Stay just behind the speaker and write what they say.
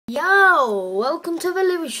Hello, welcome to the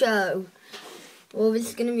Louie Show. Well, this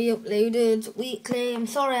is going to be uploaded weekly. I'm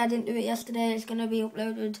sorry I didn't do it yesterday. It's going to be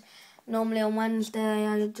uploaded normally on Wednesday.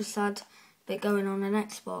 I just had a bit going on an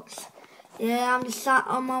Xbox. Yeah, I'm just sat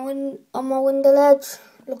on my window ledge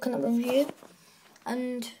looking at the view.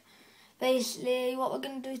 And basically what we're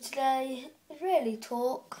going to do today is really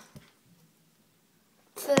talk.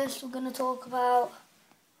 First we're going to talk about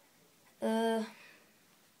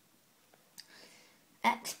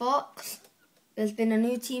Xbox. There's been a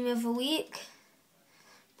new team of the week.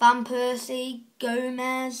 Van Persie,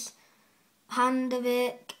 Gomez,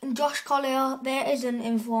 Handovic, and Josh Collier. There isn't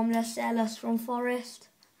informed Lascelles from Forest.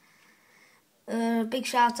 Big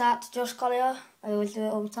shout out to Josh Collier. I always do it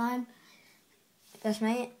all the time. Best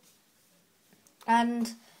mate.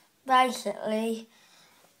 And basically,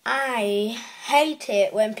 I hate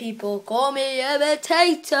it when people call me a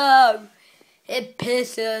potato. It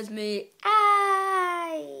pisses me.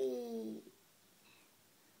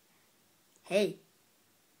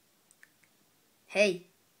 Hey,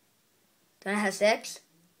 don't I have sex?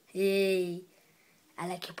 Hey, I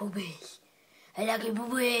like your boobies.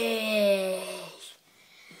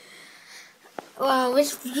 Well,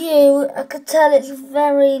 this view, I could tell it's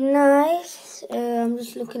very nice. I'm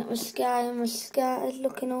just looking at the sky, and the sky is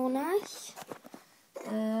looking all nice.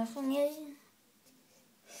 From here.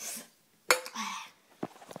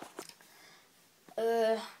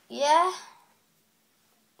 Yeah.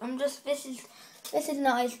 This is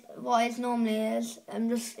not what it normally is. I'm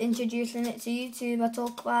just introducing it to YouTube. I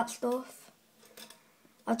talk about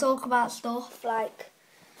stuff like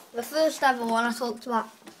the first ever one I talked about.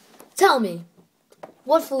 Tell me,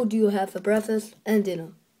 what food do you have for breakfast and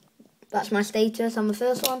dinner? That's my status on the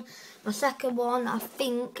first one. My second one, I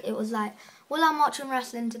think it was like, well, I'm watching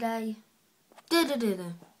wrestling today.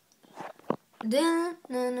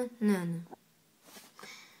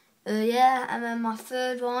 Yeah, and then my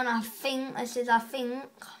third one, I think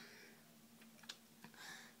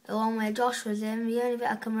the one where Josh was in. The only bit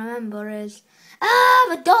I can remember is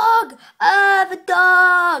the dog,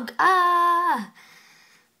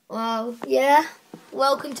 Well, yeah,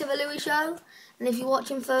 welcome to the Louie Show, and if you're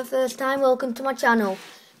watching for the first time, welcome to my channel.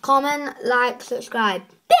 Comment, like, subscribe.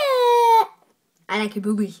 I like your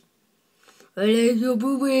boobies. I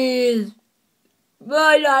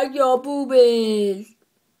like your boobies.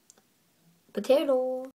 Potato.